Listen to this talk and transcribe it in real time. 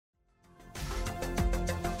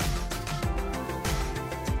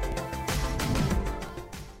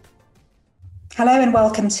Hello and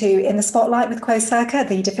welcome to In the Spotlight with Quocirca,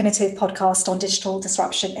 the definitive podcast on digital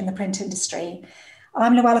disruption in the print industry.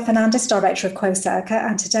 I'm Luella Fernandez, Director of Quocirca,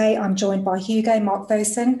 and today I'm joined by Hugo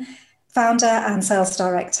Marqvorsen, Founder and Sales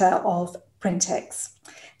Director of Printix.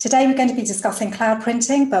 Today we're going to be discussing cloud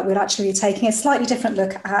printing, but we'll actually be taking a slightly different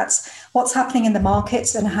look at what's happening in the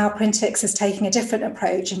market and how Printix is taking a different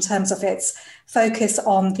approach in terms of its focus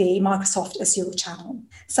on the Microsoft Azure channel.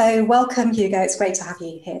 So welcome, Hugo. It's great to have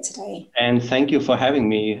you here today. And thank you for having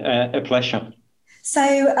me. A pleasure. So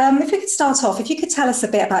if we could start off, if you could tell us a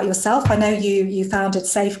bit about yourself. I know you founded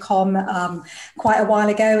Safecom quite a while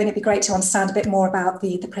ago, and it'd be great to understand a bit more about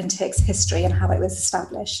the Printix history and how it was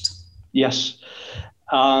established. Yes.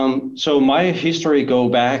 So my history go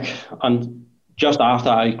back on just after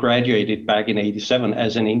I graduated back in '87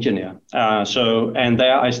 as an engineer. And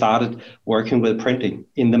there I started working with printing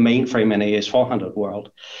in the mainframe and AS400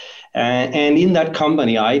 world. And in that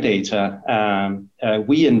company, iData,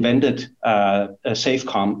 we invented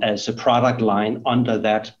Safecom as a product line under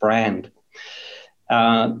that brand.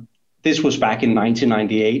 This was back in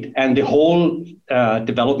 1998, and the whole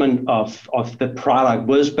development of the product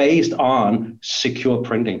was based on secure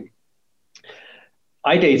printing.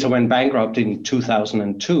 iData went bankrupt in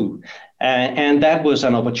 2002, and that was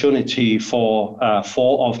an opportunity for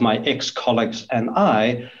four of my ex-colleagues and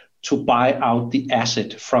I to buy out the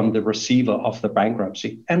asset from the receiver of the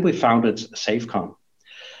bankruptcy, and we founded Safecom.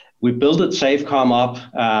 We built Safecom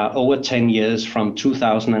up over 10 years from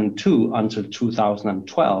 2002 until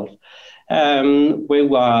 2012. We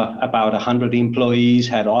were about 100 employees,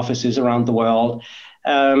 had offices around the world.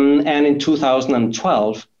 And in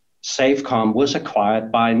 2012, Safecom was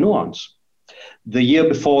acquired by Nuance. The year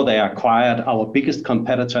before, they acquired our biggest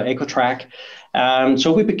competitor, EcoTrack.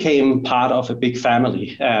 So we became part of a big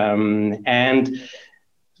family. And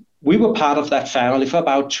we were part of that family for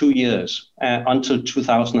about 2 years until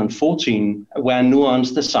 2014, where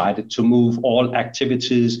Nuance decided to move all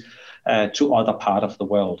activities to other part of the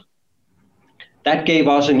world. That gave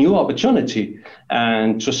us a new opportunity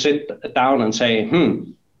to sit down and say,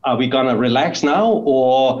 are we going to relax now,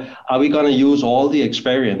 or are we going to use all the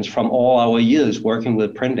experience from all our years working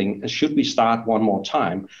with printing? Should we start one more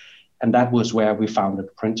time? And that was where we founded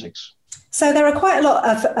Printix. So there are quite a lot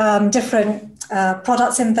of different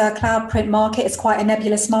products in the cloud print market. It's quite a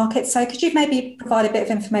nebulous market. So could you maybe provide a bit of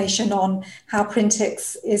information on how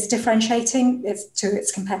Printix is differentiating to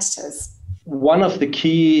its competitors? One of the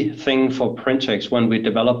key things for Printix when we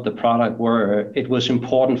developed the product were it was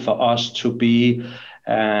important for us to be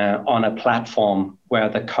on a platform where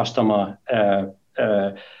the customer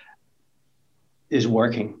is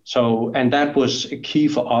working. And that was a key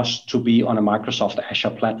for us to be on a Microsoft Azure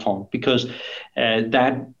platform, because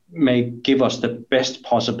that may give us the best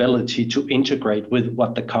possibility to integrate with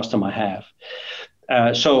what the customer have.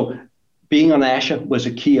 So being on Azure was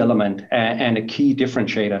a key element and a key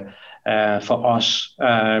differentiator for us.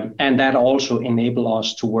 And that also enabled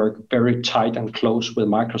us to work very tight and close with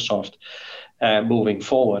Microsoft moving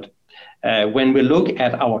forward. When we look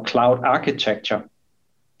at our cloud architecture,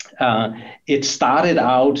 it started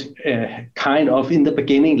out kind of in the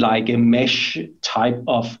beginning like a mesh type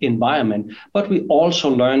of environment, but we also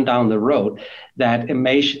learned down the road that a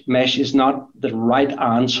mesh is not the right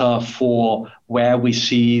answer for where we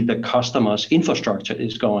see the customer's infrastructure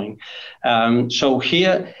is going. So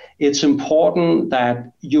here it's important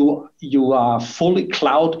that you are fully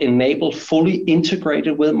cloud enabled, fully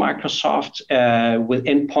integrated with Microsoft, with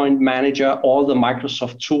Endpoint Manager, all the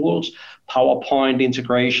Microsoft tools, PowerPoint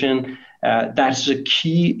integration. That's a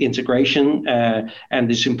key integration,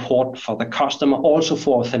 and it's important for the customer, also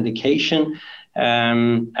for authentication,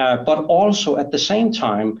 but also at the same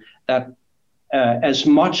time that as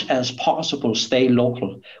much as possible stay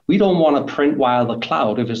local. We don't want to print via the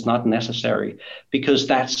cloud if it's not necessary, because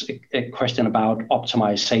that's a question about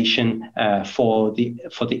optimization for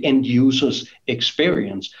the end user's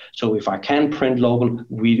experience. So if I can print local,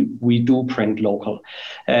 we do print local.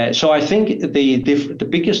 So I think the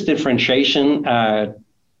biggest differentiation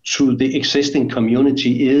to the existing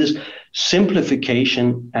community is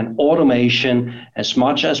simplification and automation as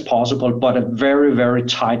much as possible, but a very, very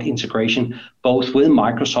tight integration, both with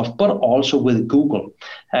Microsoft, but also with Google,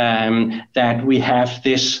 that we have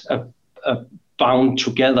this bound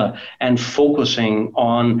together and focusing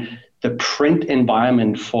on the print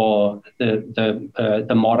environment for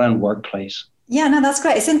the modern workplace. Yeah, no, that's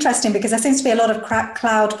great. It's interesting because there seems to be a lot of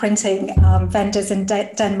cloud printing vendors in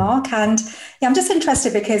Denmark. And yeah, I'm just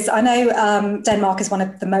interested because I know Denmark is one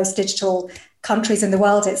of the most digital countries in the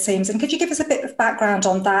world, it seems. And could you give us a bit of background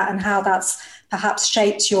on that and how that's perhaps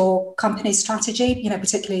shaped your company's strategy,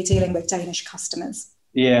 particularly dealing with Danish customers?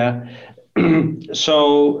 Yeah.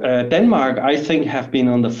 So Denmark, I think, have been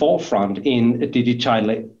on the forefront in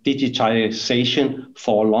digitalization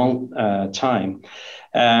for a long time.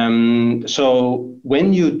 So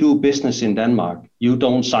when you do business in Denmark, you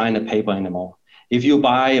don't sign a paper anymore. If you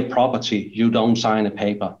buy a property, you don't sign a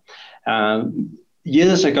paper.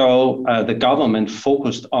 Years ago, the government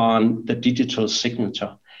focused on the digital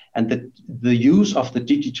signature, and the use of the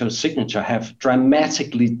digital signature have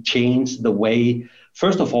dramatically changed the way,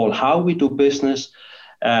 first of all, how we do business,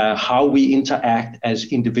 how we interact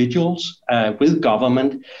as individuals with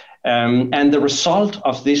government. And the result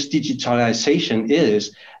of this digitalization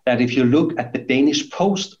is that if you look at the Danish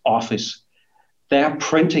post office, their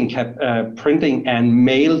printing and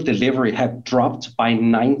mail delivery have dropped by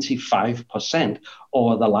 95%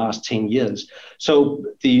 over the last 10 years. So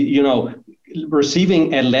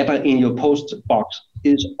receiving a letter in your post box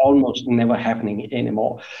is almost never happening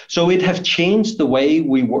anymore. So it has changed the way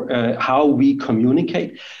how we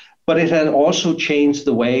communicate, but it has also changed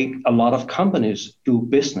the way a lot of companies do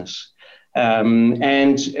business.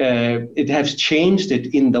 And it has changed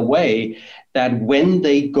it in the way that when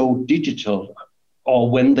they go digital,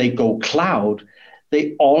 or when they go cloud,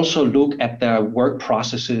 they also look at their work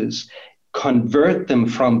processes, convert them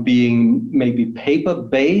from being maybe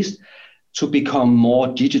paper-based to become more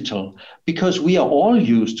digital, because we are all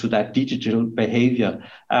used to that digital behavior.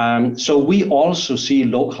 So we also see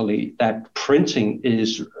locally that printing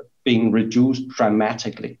is being reduced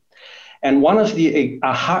dramatically. And one of the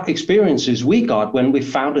aha experiences we got when we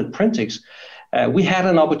founded Printix, we had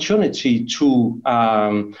an opportunity to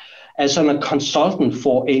as a consultant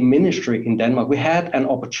for a ministry in Denmark, we had an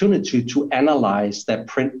opportunity to analyze their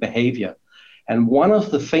print behavior. And one of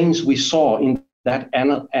the things we saw in that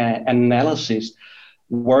analysis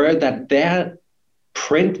were that their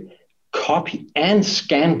print, copy, and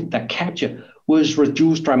scan, the capture, was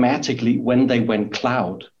reduced dramatically when they went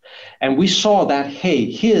cloud. And we saw that, hey,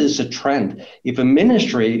 here's a trend. If a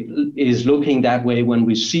ministry is looking that way, when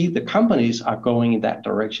we see the companies are going in that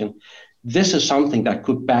direction, this is something that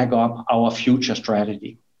could back up our future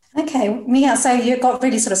strategy. Okay, yeah, so you've got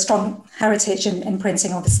really sort of strong heritage in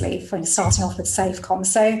printing, obviously, from starting off with Safecom.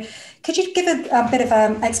 So could you give a bit of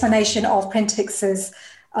an explanation of Printix's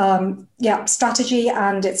strategy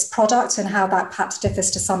and its product, and how that perhaps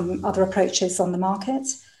differs to some other approaches on the market?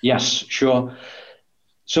 Yes, sure.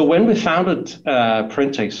 So when we founded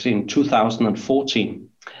Printix in 2014,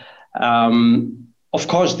 of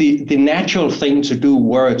course, the natural thing to do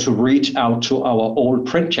were to reach out to our old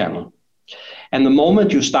print channel. And the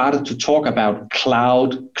moment you started to talk about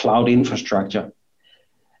cloud infrastructure,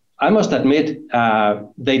 I must admit,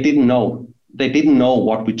 they didn't know. They didn't know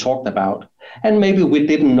what we talked about. And maybe we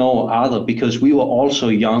didn't know either, because we were also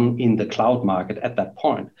young in the cloud market at that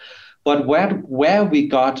point. But where we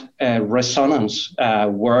got resonance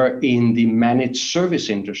were in the managed service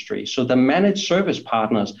industry. So the managed service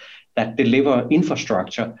partners that deliver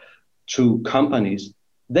infrastructure to companies,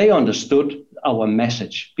 they understood our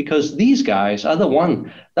message, because these guys are the ones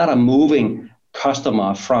that are moving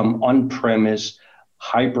customer from on-premise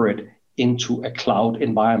hybrid into a cloud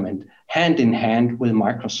environment, hand in hand with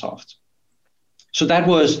Microsoft. So that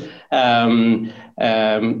was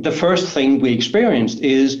the first thing we experienced,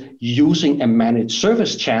 is using a managed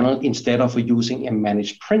service channel instead of using a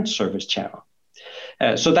managed print service channel.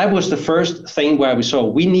 So that was the first thing where we saw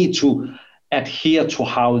we need to adhere to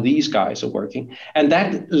how these guys are working. And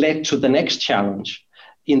that led to the next challenge.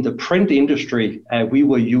 In the print industry, we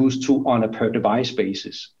were used to on a per device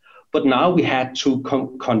basis. But now we had to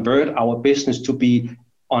convert our business to be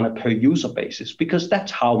on a per user basis, because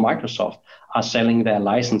that's how Microsoft are selling their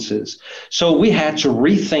licenses. So we had to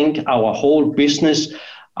rethink our whole business.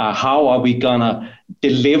 How are we gonna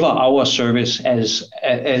deliver our service as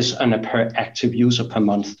a per active user per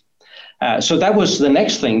month? So that was the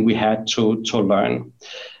next thing we had to learn.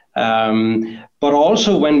 But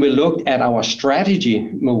also when we looked at our strategy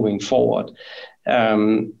moving forward,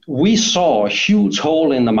 we saw a huge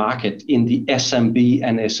hole in the market in the SMB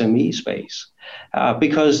and SME space.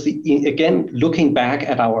 Because again, looking back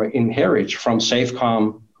at our inheritance from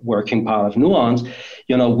Safecom, working part of Nuance,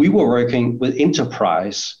 we were working with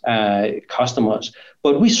enterprise customers,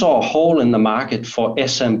 but we saw a hole in the market for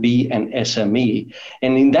SMB and SME.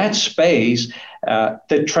 And in that space,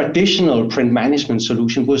 the traditional print management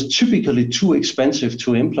solution was typically too expensive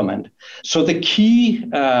to implement. So the key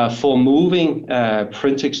for moving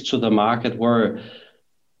Printix to the market were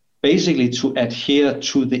basically to adhere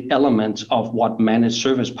to the elements of what managed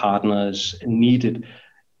service partners needed.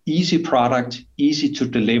 Easy product, easy to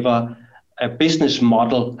deliver, a business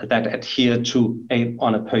model that adhere to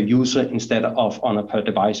on a per user instead of on a per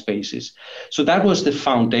device basis. So that was the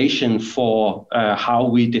foundation for how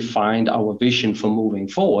we defined our vision for moving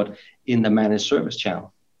forward in the managed service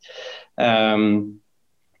channel. And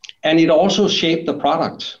it also shaped the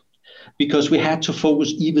product because we had to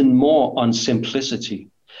focus even more on simplicity.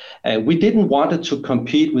 We didn't want to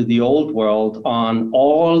compete with the old world on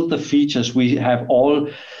all the features we have all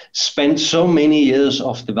spent so many years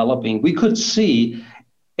of developing. We could see,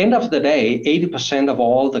 end of the day, 80% of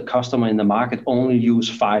all the customer in the market only use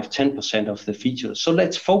 5-10% of the features. So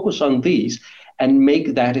let's focus on these and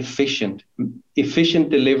make that efficient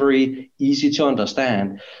delivery, easy to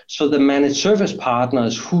understand. So the managed service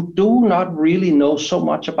partners who do not really know so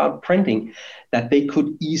much about printing, that they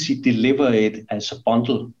could easily deliver it as a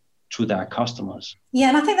bundle to their customers. Yeah,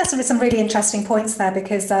 and I think that's some really interesting points there,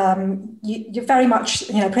 because you're very much,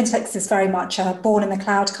 Printix is very much a born in the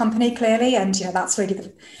cloud company, clearly, and that's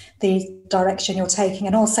really the direction you're taking.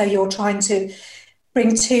 And also you're trying to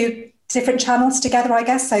bring two different channels together, I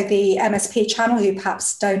guess. So the MSP channel, who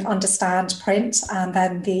perhaps don't understand print, and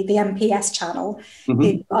then the MPS channel,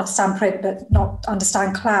 who understand print but not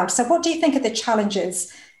understand cloud. So what do you think are the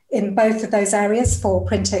challenges in both of those areas for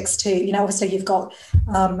Printix to, obviously you've got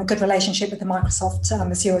a good relationship with the Microsoft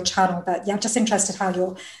Azure channel, but yeah, I'm just interested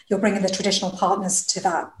how you're bringing the traditional partners to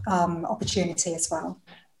that opportunity as well.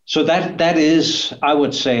 So that is, I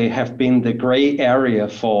would say, have been the gray area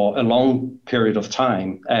for a long period of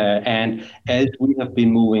time. And as we have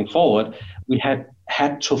been moving forward, we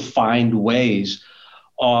had to find ways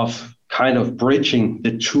of kind of bridging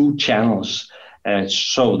the two channels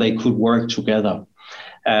so they could work together.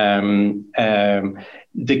 The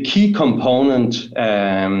key component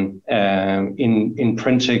in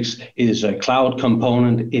Printix is a cloud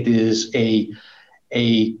component. It is a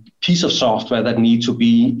piece of software that needs to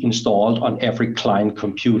be installed on every client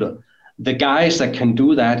computer. The guys that can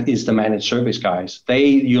do that is the managed service guys.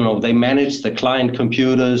 They manage the client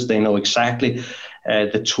computers. They know exactly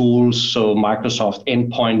the tools. So Microsoft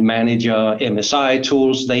Endpoint Manager, MSI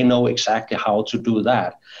tools, they know exactly how to do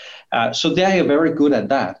that. So they are very good at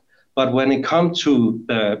that. But when it comes to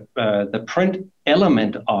the print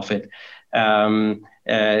element of it,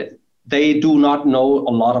 they do not know a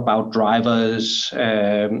lot about drivers,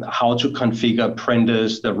 how to configure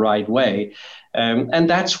printers the right way. And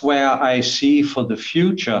that's where I see for the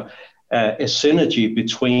future a synergy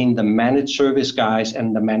between the managed service guys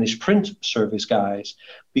and the managed print service guys.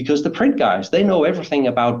 Because the print guys, they know everything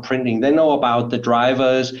about printing. They know about the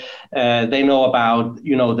drivers. They know about,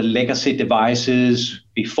 the legacy devices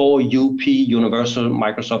before UP,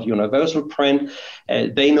 Microsoft Universal Print.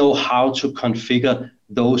 They know how to configure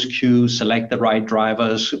those queues, select the right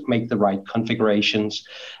drivers, make the right configurations,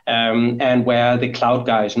 and where the cloud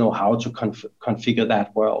guys know how to configure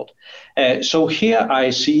that world. So here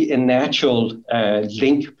I see a natural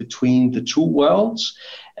link between the two worlds.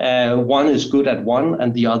 One is good at one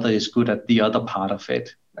and the other is good at the other part of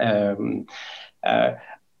it.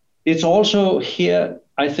 It's also here,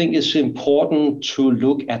 I think it's important to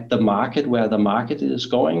look at the market, where the market is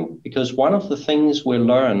going, because one of the things we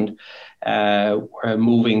learned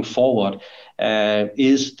moving forward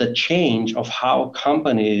is the change of how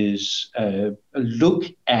companies look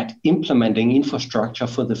at implementing infrastructure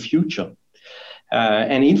for the future.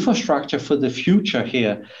 And infrastructure for the future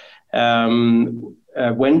here,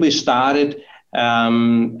 when we started,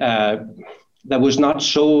 there was not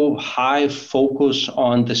so high focus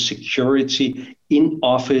on the security in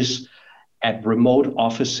office, at remote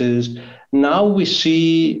offices. Now we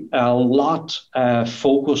see a lot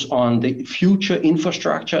focus on the future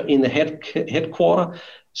infrastructure in the headquarter,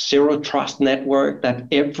 zero trust network, that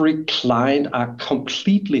every client are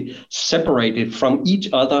completely separated from each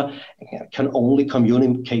other, can only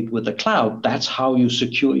communicate with the cloud. That's how you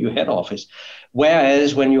secure your head office.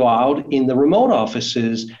 Whereas when you're out in the remote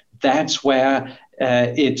offices, that's where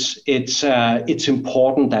it's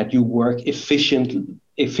important that you work efficient.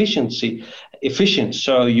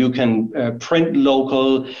 So you can print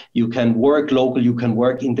local, you can work local, you can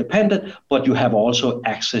work independent, but you have also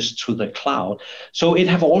access to the cloud. So it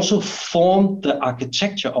have also formed the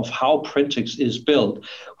architecture of how Printix is built.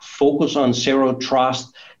 Focus on zero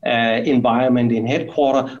trust environment in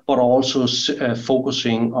headquarters, but also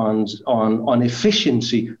focusing on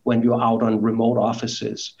efficiency when you're out on remote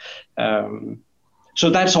offices. So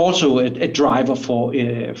that's also a driver for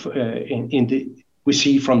we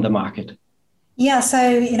see from the market. Yeah,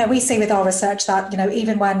 so we see with our research that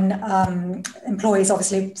even when employees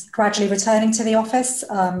obviously gradually returning to the office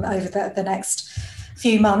over the next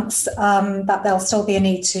few months, that there'll still be a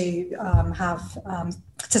need to have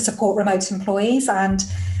to support remote employees. And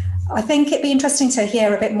I think it'd be interesting to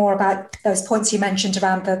hear a bit more about those points you mentioned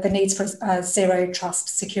around the needs for a zero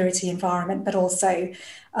trust security environment, but also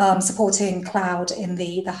supporting cloud in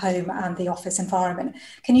the home and the office environment.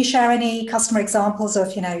 Can you share any customer examples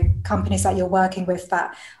of, companies that you're working with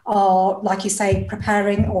that are, like you say,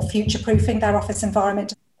 preparing or future-proofing their office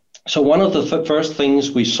environment? So one of the first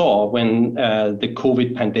things we saw when the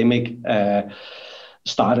COVID pandemic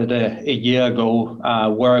started a year ago,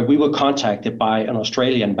 where we were contacted by an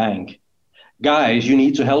Australian bank. Guys, you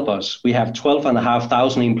need to help us. We have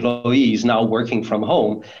 12,500 employees now working from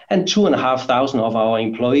home, and 2,500 of our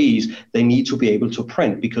employees, they need to be able to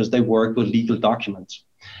print because they work with legal documents.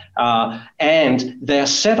 And their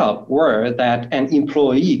setup were that an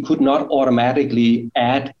employee could not automatically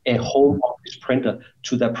add a home office printer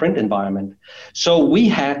to their print environment. So we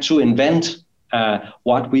had to invent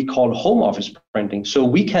what we call home office printing. So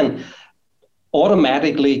we can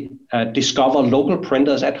automatically discover local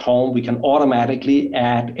printers at home. We can automatically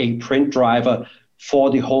add a print driver for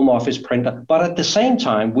the home office printer. But at the same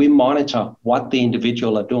time, we monitor what the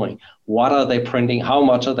individual are doing. What are they printing? How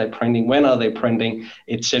much are they printing? When are they printing,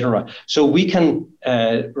 etc. So we can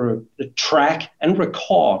track and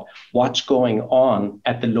record what's going on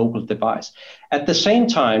at the local device. At the same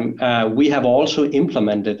time, we have also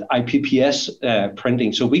implemented IPPS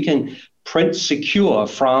printing, so we can print secure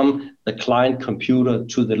from the client computer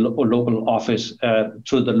to the local office,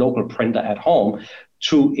 to the local printer at home,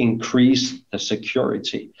 to increase the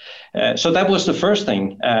security. So that was the first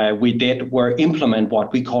thing we did, were implement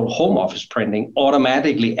what we call home office printing,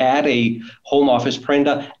 automatically add a home office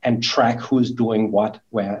printer and track who's doing what,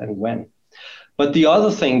 where, and when. But the other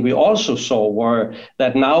thing we also saw were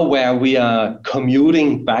that now where we are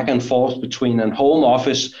commuting back and forth between a home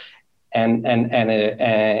office and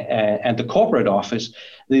the corporate office,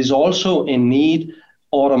 there's also a need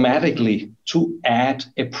automatically to add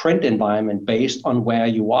a print environment based on where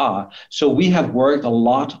you are. So we have worked a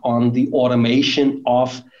lot on the automation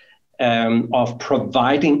of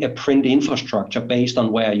providing a print infrastructure based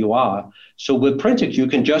on where you are. So with Printix, you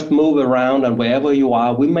can just move around, and wherever you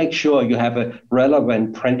are, we make sure you have a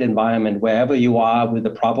relevant print environment wherever you are with the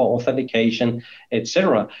proper authentication,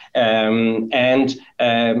 etc. And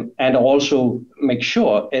also make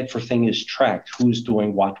sure everything is tracked, who's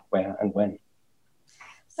doing what, where, and when.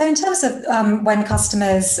 So in terms of when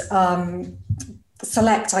customers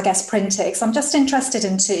select, I guess, Printix, I'm just interested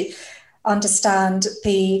to understand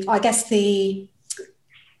the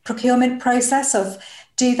procurement process of,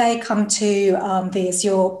 do they come to the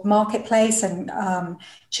Azure marketplace and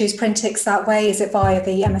choose Printix that way? Is it via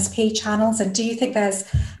the MSP channels? And do you think there's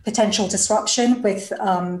potential disruption with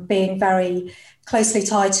being very closely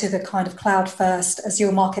tied to the kind of cloud first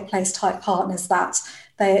Azure marketplace type partners that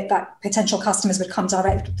potential customers would come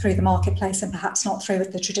direct through the marketplace and perhaps not through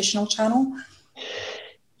the traditional channel?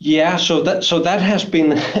 Yeah, so that has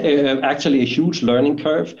been actually a huge learning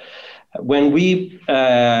curve. When we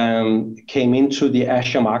came into the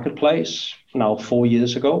Azure marketplace now 4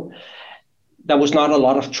 years ago, there was not a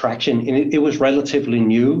lot of traction in it. It was relatively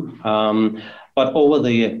new, but over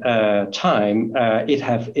the time, it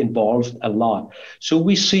have evolved a lot. So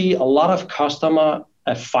we see a lot of customer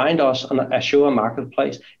find us on Azure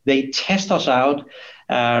marketplace. They test us out.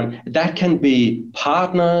 That can be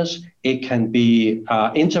partners, it can be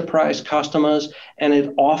enterprise customers, and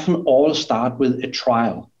it often all start with a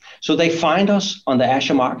trial. So they find us on the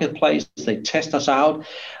Azure marketplace, they test us out,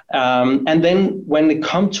 and then when they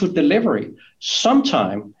come to delivery,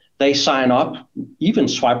 sometime they sign up, even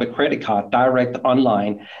swipe a credit card direct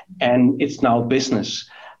online, and it's now business.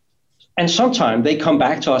 And sometimes they come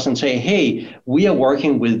back to us and say, hey, we are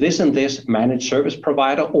working with this and this managed service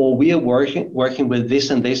provider, or we are working with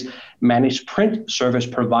this and this managed print service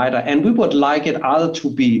provider, and we would like it either to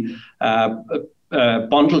be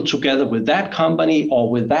bundled together with that company or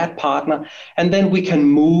with that partner, and then we can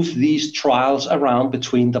move these trials around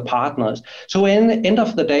between the partners. So in the end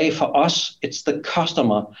of the day, for us, it's the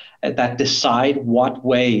customer that decide what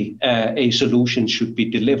way a solution should be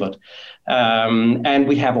delivered. And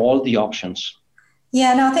we have all the options.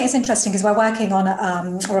 Yeah, no, I think it's interesting because we're working on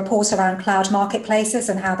a report around cloud marketplaces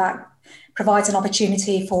and how that provides an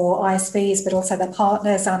opportunity for ISVs, but also their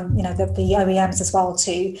partners and the OEMs as well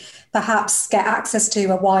to perhaps get access to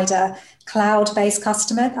a wider cloud-based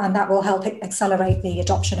customer, and that will help accelerate the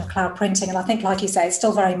adoption of cloud printing. And I think, like you say, it's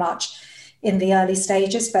still very much in the early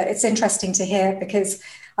stages, but it's interesting to hear because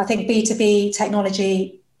I think B2B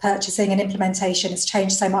technology purchasing and implementation has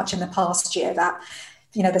changed so much in the past year that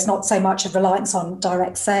there's not so much of reliance on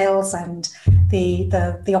direct sales and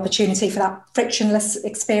the opportunity for that frictionless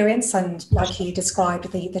experience. And like you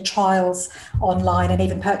described, the trials online and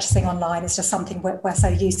even purchasing online is just something we're so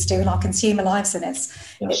used to in our consumer lives, and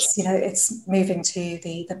it's moving to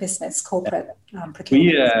the business corporate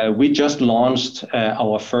procurement. We just launched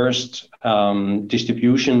our first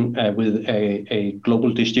distribution with a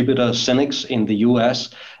global distributor, Synix, in the US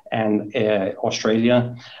and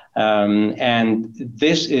Australia. And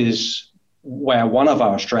this is where one of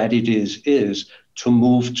our strategies is to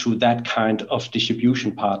move to that kind of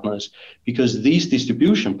distribution partners, because these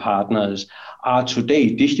distribution partners are today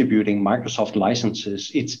distributing Microsoft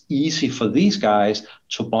licenses. It's easy for these guys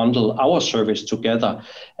to bundle our service together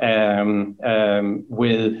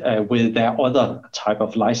with their other type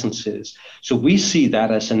of licenses. So we see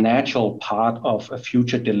that as a natural part of a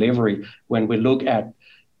future delivery when we look at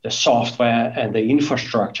the software and the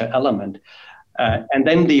infrastructure element. And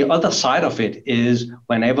then the other side of it is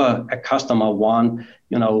whenever a customer wants,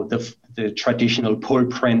 the traditional pull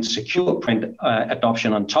print, secure print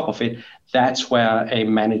adoption on top of it, that's where a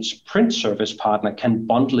managed print service partner can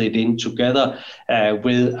bundle it in together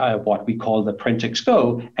with what we call the Printix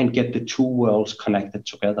Go and get the two worlds connected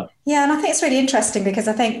together. Yeah, and I think it's really interesting because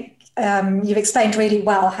I think you've explained really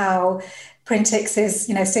well how Printix is,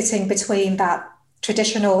 sitting between that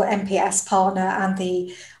traditional MPS partner and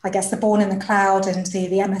the born in the cloud and the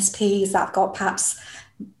MSPs that have got perhaps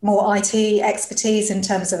more IT expertise in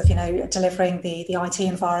terms of, delivering the IT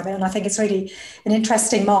environment. And I think it's really an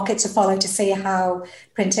interesting market to follow to see how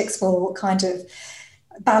Printix will kind of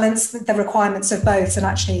balance the requirements of both and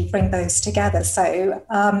actually bring those together. So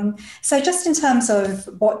just in terms of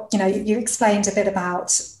what, you explained a bit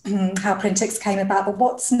about how Printix came about, but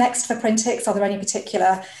what's next for Printix? Are there any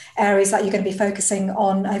particular areas that you're going to be focusing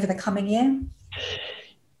on over the coming year?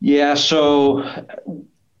 Yeah, so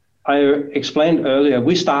I explained earlier,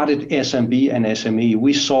 we started SMB and SME.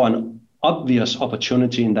 We saw an obvious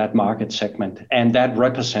opportunity in that market segment, and that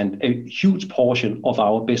represents a huge portion of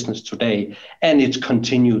our business today, and it's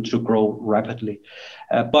continued to grow rapidly.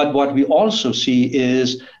 But what we also see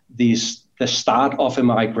is the start of a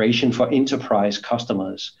migration for enterprise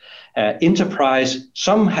customers. Enterprise,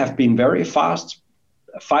 some have been very fast.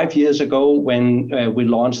 5 years ago, when we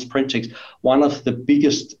launched Printix, one of the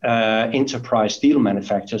biggest enterprise steel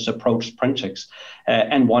manufacturers approached Printix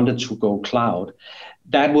and wanted to go cloud.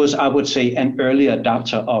 That was, I would say, an early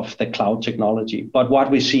adopter of the cloud technology. But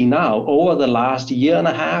what we see now, over the last year and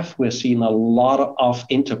a half, we're seeing a lot of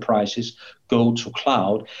enterprises go to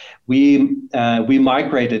cloud. We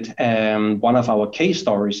migrated, one of our case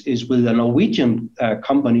stories is with a Norwegian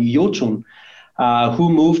company, Jotun, who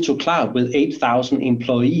moved to cloud with 8,000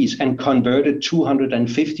 employees and converted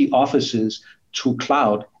 250 offices to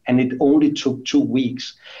cloud. And it only took 2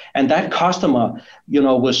 weeks. And that customer,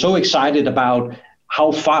 was so excited about how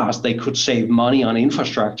fast they could save money on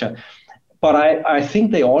infrastructure. But I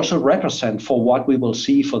think they also represent for what we will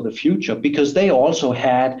see for the future, because they also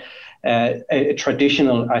had a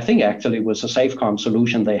traditional, I think actually it was a SafeCom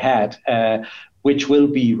solution they had, which will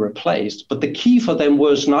be replaced. But the key for them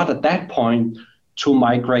was not at that point to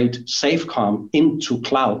migrate SafeCom into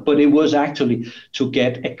cloud, but it was actually to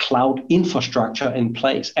get a cloud infrastructure in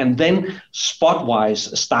place and then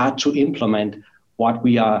spot-wise start to implement what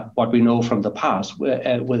we know from the past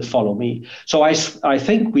with Follow Me. So I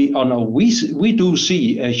think we do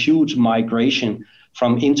see a huge migration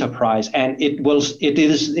from enterprise, and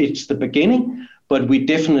it's the beginning, but we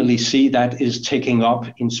definitely see that is taking up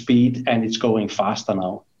in speed and it's going faster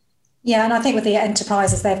now. Yeah, and I think with the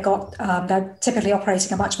enterprises, they're typically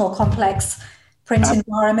operating a much more complex print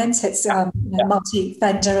environment. It's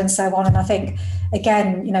multi-vendor and so on. And I think,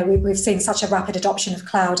 again, we've seen such a rapid adoption of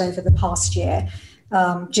cloud over the past year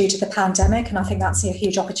due to the pandemic. And I think that's a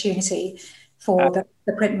huge opportunity for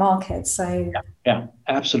the print market. So yeah,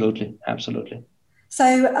 absolutely.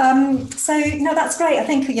 So that's great. I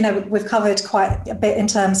think, we've covered quite a bit in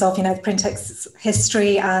terms of, Printix's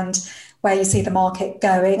history and where you see the market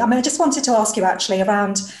going. I just wanted to ask you actually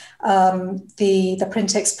around the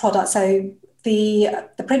Printix product. So the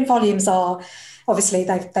print volumes are obviously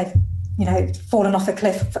they've fallen off a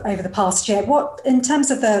cliff over the past year. What in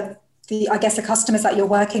terms of the customers that you're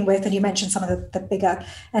working with, and you mentioned some of the bigger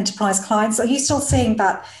enterprise clients, are you still seeing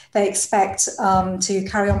that they expect to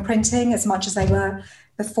carry on printing as much as they were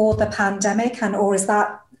before the pandemic, or is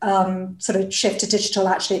that sort of shift to digital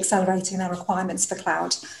actually accelerating their requirements for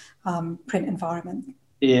cloud print environment?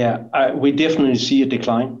 Yeah, we definitely see a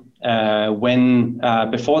decline. When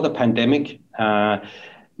before the pandemic,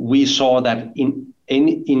 we saw that in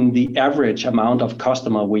the average amount of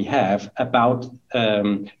customer we have, about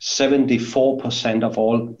 74% of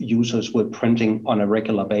all users were printing on a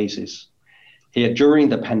regular basis. Here during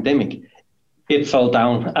the pandemic, it fell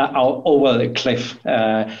down over the cliff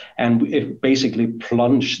and it basically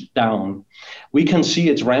plunged down. We can see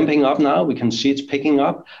it's ramping up now. We can see it's picking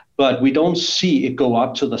up, but we don't see it go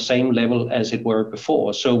up to the same level as it were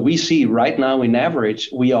before. So we see right now in average,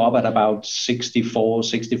 we are up at about 64,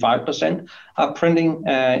 65% of printing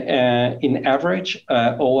in average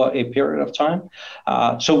over a period of time.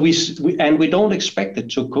 So we don't expect it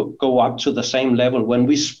to go up to the same level. When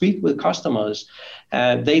we speak with customers,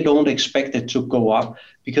 they don't expect it to go up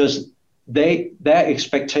because their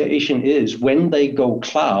expectation is when they go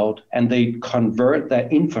cloud and they convert their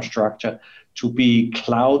infrastructure to be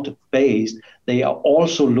cloud-based, they are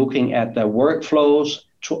also looking at their workflows,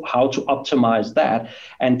 to how to optimize that,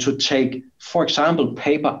 and to take, for example,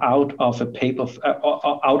 paper out of a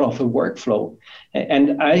workflow.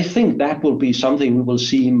 And I think that will be something we will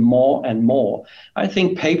see more and more. I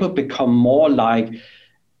think paper become more like,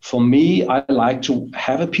 for me, I like to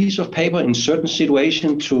have a piece of paper in certain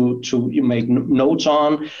situations to make notes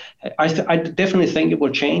on. I definitely think it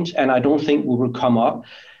will change, and I don't think we will come up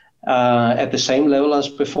at the same level as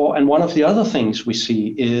before. And one of the other things we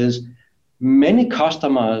see is many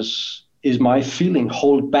customers, is my feeling,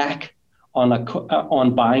 hold back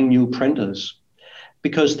on buying new printers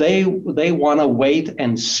because they want to wait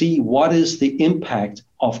and see what is the impact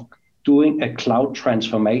of doing a cloud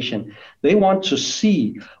transformation. They want to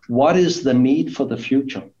see what is the need for the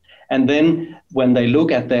future. And then when they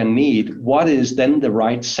look at their need, what is then the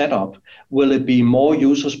right setup? Will it be more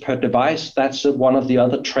users per device? That's one of the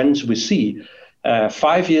other trends we see.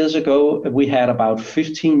 5 years ago, we had about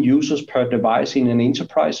 15 users per device in an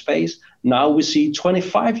enterprise space. Now we see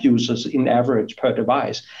 25 users in average per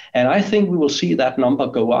device. And I think we will see that number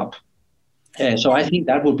go up. So I think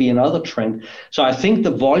that will be another trend. So I think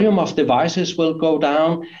the volume of devices will go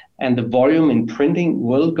down and the volume in printing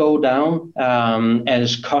will go down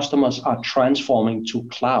as customers are transforming to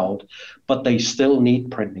cloud, but they still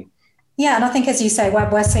need printing. Yeah, and I think, as you say,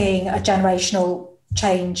 we're seeing a generational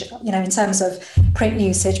change, in terms of print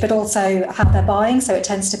usage, but also how they're buying. So it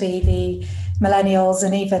tends to be the millennials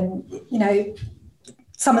and even,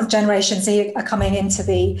 some of the generations are coming into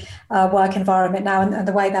the work environment now, and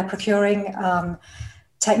the way they're procuring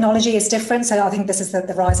technology is different. So I think this is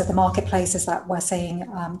the rise of the marketplaces that we're seeing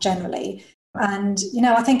generally. And,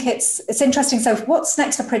 I think it's interesting. So what's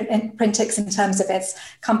next for Printix in terms of its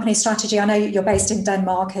company strategy? I know you're based in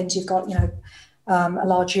Denmark and you've got, a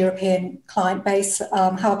large European client base.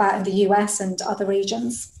 How about in the US and other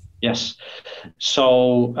regions? Yes.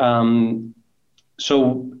 So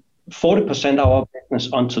 40% of our business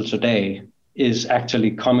until today is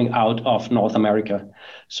actually coming out of North America,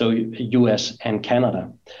 so US and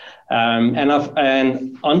Canada.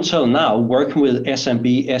 And until now, working with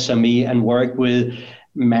SMB, SME, and work with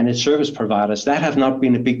managed service providers, that have not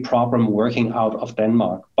been a big problem working out of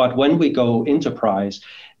Denmark. But when we go enterprise,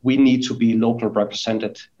 we need to be local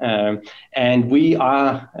represented. And we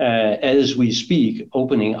are, as we speak,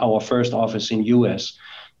 opening our first office in US.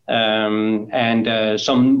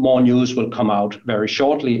 Some more news will come out very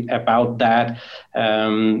shortly about that.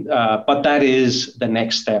 But that is the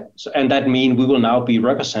next step. And that means we will now be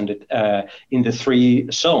represented in the 3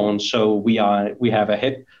 zones. So we have a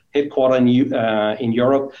headquarter in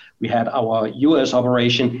Europe, we had our US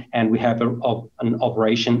operation, and we have an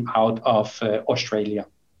operation out of Australia.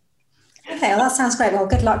 Okay, well, that sounds great. Well,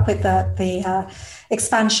 good luck with the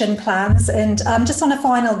expansion plans. And just on a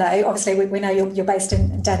final note, obviously we know you're based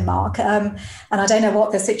in Denmark, and I don't know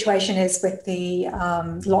what the situation is with the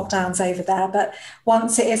lockdowns over there, but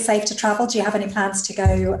once it is safe to travel, do you have any plans to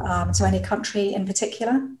go to any country in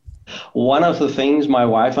particular? One of the things my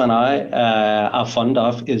wife and I are fond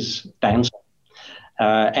of is dancing.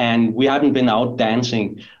 And we hadn't been out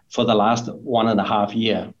dancing for the last 1.5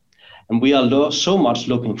 years. And we are so much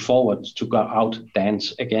looking forward to go out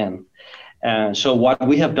dance again. So what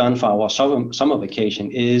we have done for our summer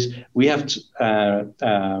vacation is we have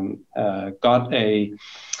got a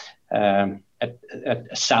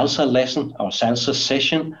salsa lesson or salsa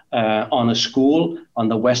session on a school on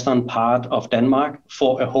the western part of Denmark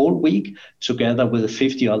for a whole week together with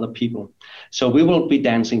 50 other people. So we will be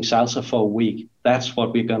dancing salsa for a week. That's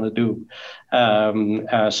what we're going to do.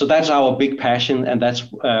 So that's our big passion, and that's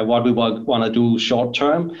what we want to do short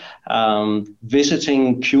term.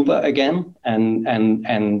 Visiting Cuba again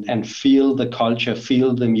and feel the culture,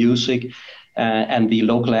 feel the music and the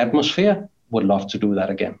local atmosphere. Would love to do that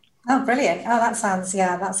again. Oh, brilliant. Oh, that sounds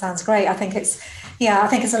great. I think it's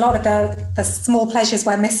a lot of the small pleasures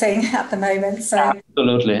we're missing at the moment. So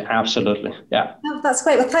Absolutely, absolutely. Yeah. oh, that's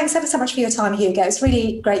great. Well, thanks ever so much for your time, Hugo. It's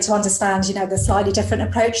really great to understand, the slightly different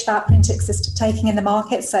approach that Printix is taking in the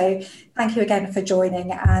market. So thank you again for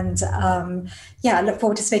joining. And I look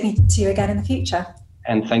forward to speaking to you again in the future.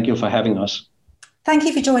 And thank you for having us. Thank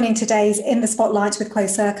you for joining today's In the Spotlight with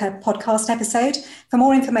QuoCirca podcast episode. For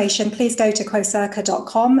more information, please go to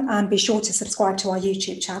quocirca.com and be sure to subscribe to our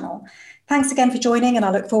YouTube channel. Thanks again for joining, and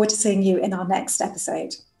I look forward to seeing you in our next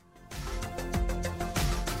episode.